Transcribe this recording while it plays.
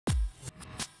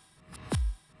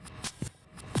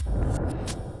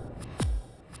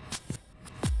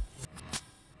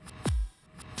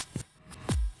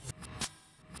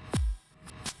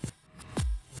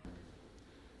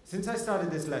Since I started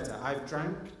this letter, I've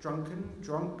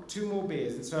drunk 2 more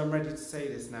beers, and so I'm ready to say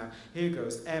this now. Here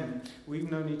goes. M, we've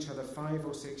known each other 5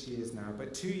 or 6 years now,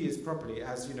 but 2 years properly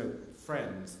as, you know,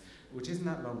 friends, which isn't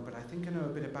that long, but I think I know a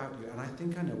bit about you, and I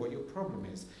think I know what your problem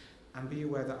is. And be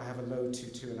aware that I have a low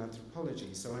 2-2 in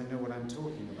anthropology, so I know what I'm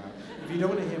talking about. If you don't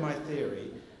want to hear my theory,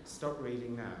 stop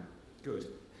reading now. Good.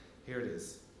 Here it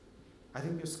is. I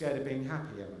think you're scared of being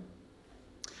happy, Emma.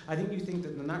 I think you think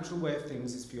that the natural way of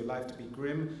things is for your life to be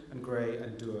grim and grey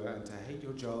and dour, and to hate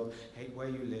your job, hate where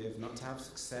you live, not to have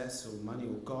success or money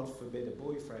or, God forbid, a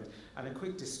boyfriend. And a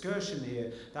quick discursion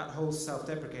here, that whole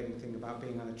self-deprecating thing about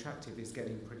being unattractive is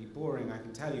getting pretty boring, I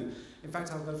can tell you. In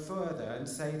fact, I'll go further and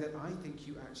say that I think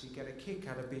you actually get a kick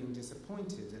out of being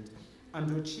disappointed and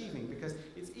underachieving, because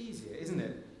it's easier, isn't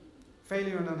it?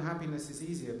 Failure and unhappiness is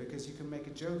easier because you can make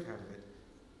a joke out of it.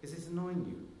 Is it annoying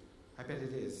you? I bet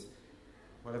it is.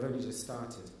 Well, I've only just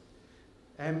started.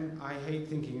 I hate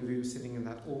thinking of you sitting in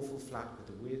that awful flat with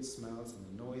the weird smells and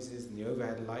the noises and the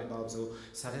overhead light bulbs, or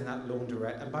sat in that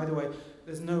laundrette. And by the way,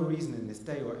 there's no reason in this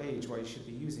day or age why you should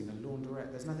be using a laundrette.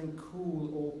 There's nothing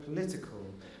cool or political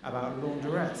about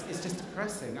laundrettes. It's just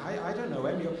depressing. I don't know,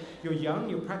 Em, you're young,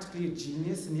 you're practically a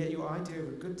genius, and yet your idea of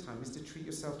a good time is to treat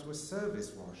yourself to a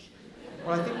service wash.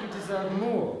 Well, I think you deserve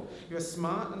more. You're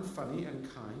smart and funny and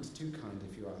kind, too kind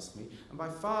if you ask me, and by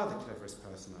far the cleverest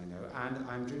person I know, and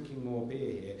I'm drinking more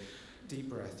beer here. Deep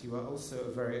breath. You are also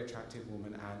a very attractive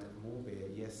woman, and more beer.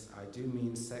 Yes, I do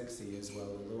mean sexy as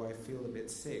well, although I feel a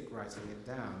bit sick writing it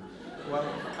down. Well,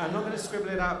 I'm not going to scribble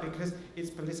it out because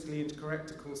it's politically incorrect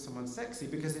to call someone sexy,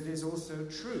 because it is also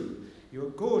true.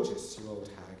 You're gorgeous, you old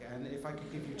hag, and if I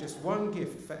could give you just one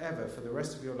gift forever for the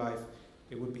rest of your life,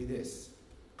 it would be this.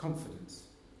 Confidence.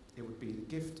 It would be the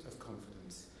gift of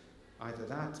confidence. Either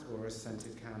that or a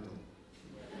scented candle.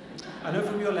 I know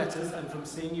from your letters and from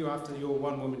seeing you after your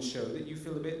one-woman show that you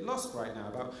feel a bit lost right now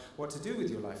about what to do with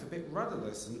your life, a bit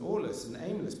rudderless and oarless and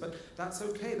aimless, but that's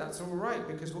okay, that's all right,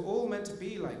 because we're all meant to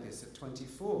be like this at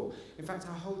 24. In fact,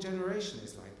 our whole generation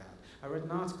is like that. I read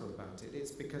an article about it. It's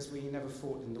because we never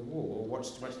fought in the war or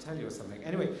watched too much telly or something.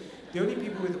 Anyway, the only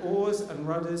people with oars and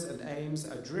rudders and aims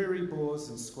are dreary bores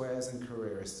and squares and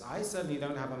careerists. I certainly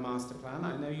don't have a master plan.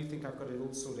 I know you think I've got it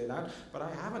all sorted out, but I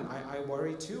haven't. I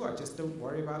worry too. I just don't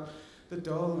worry about the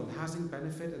dole and housing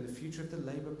benefit and the future of the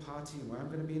Labour Party and where I'm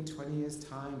going to be in 20 years'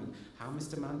 time and how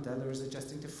Mr. Mandela is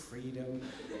adjusting to freedom.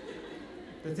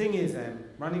 The thing is,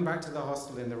 running back to the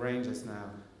hostel in the rain just now,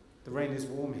 the rain is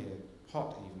warm here.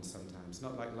 Hot even sometimes,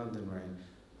 not like London rain.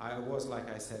 I was,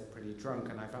 like I said, pretty drunk,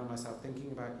 and I found myself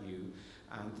thinking about you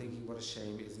and thinking what a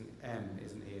shame M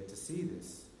isn't here to see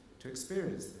this, to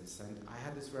experience this. And I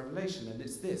had this revelation, and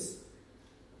it's this.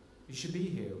 You should be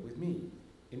here with me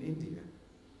in India.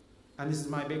 And this is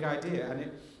my big idea, and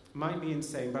it might be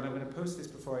insane, but I'm going to post this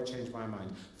before I change my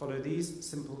mind. Follow these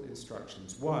simple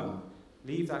instructions. 1,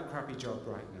 leave that crappy job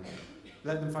right now.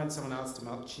 Let them find someone else to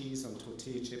melt cheese on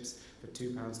tortilla chips for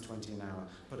 £2.20 an hour.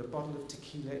 Put a bottle of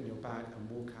tequila in your bag and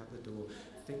walk out the door.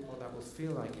 Think what that will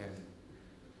feel like, Em.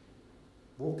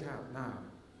 Walk out now.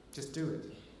 Just do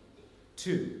it.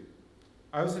 2,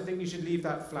 I also think you should leave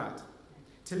that flat.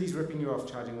 Tilly's ripping you off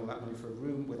charging all that money for a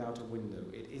room without a window.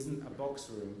 It isn't a box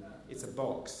room, it's a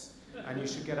box. And you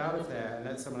should get out of there and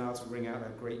let someone else wring out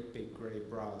her great big grey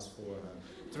bras for her.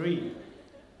 3,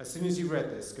 as soon as you've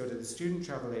read this, go to the Student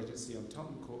Travel Agency on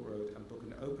Tottenham Court Road and book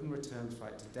an open return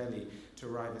flight to Delhi to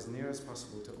arrive as near as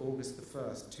possible to August the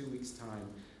 1st, 2 weeks' time,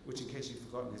 which, in case you've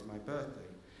forgotten, is my birthday.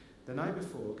 The night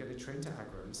before, get a train to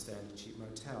Agra and stay at a cheap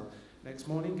motel. Next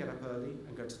morning, get up early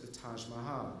and go to the Taj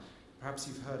Mahal. Perhaps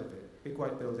you've heard of it. Big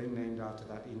white building named after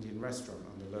that Indian restaurant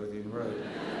on the Lothian Road.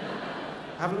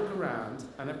 Have a look around,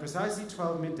 and at precisely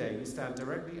 12 midday, you stand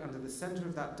directly under the centre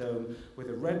of that dome with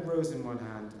a red rose in one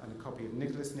hand and a copy of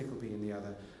Nicholas Nickleby in the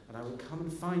other, and I will come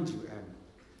and find you, Em.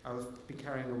 I will be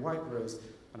carrying a white rose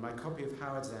and my copy of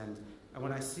Howard's End, and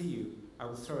when I see you, I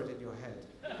will throw it at your head.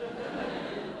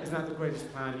 Isn't that the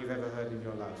greatest plan you've ever heard in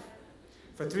your life?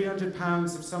 For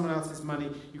 £300 of someone else's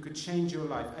money, you could change your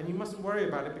life. And you mustn't worry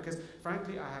about it because,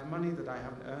 frankly, I have money that I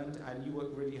haven't earned and you work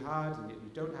really hard and yet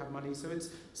you don't have money, so it's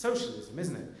socialism,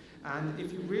 isn't it? And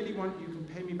if you really want, you can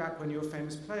pay me back when you're a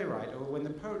famous playwright or when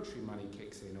the poetry money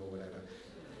kicks in or whatever.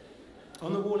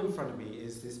 On the wall in front of me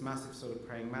is this massive sort of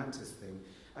praying mantis thing,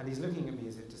 and he's looking at me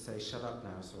as if to say, shut up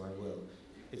now, so I will.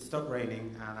 It stopped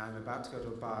raining and I'm about to go to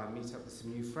a bar and meet up with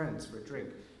some new friends for a drink.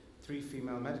 3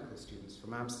 female medical students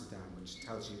from Amsterdam, which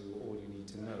tells you all you need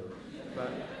to know. But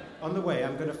on the way,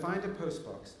 I'm going to find a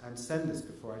postbox and send this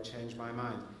before I change my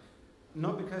mind.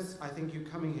 Not because I think you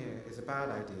coming here is a bad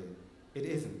idea. It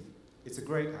isn't. It's a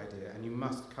great idea, and you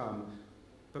must come.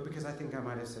 but because I think I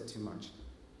might have said too much.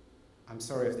 I'm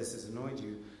sorry if this has annoyed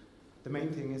you. The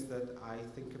main thing is that I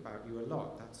think about you a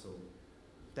lot, that's all.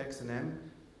 Dex and M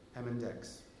and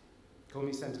Dex. Call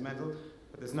me sentimental,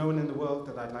 but there's no one in the world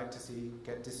that I'd like to see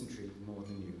get dysentery more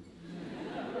than you.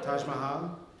 Taj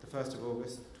Mahal, the 1st of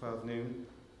August, 12 noon.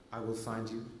 I will find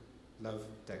you. Love,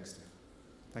 Dexter.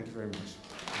 Thank you very much.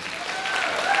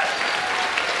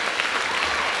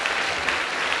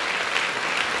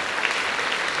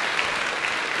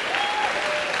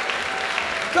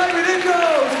 David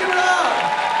Nicholls, give it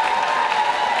up!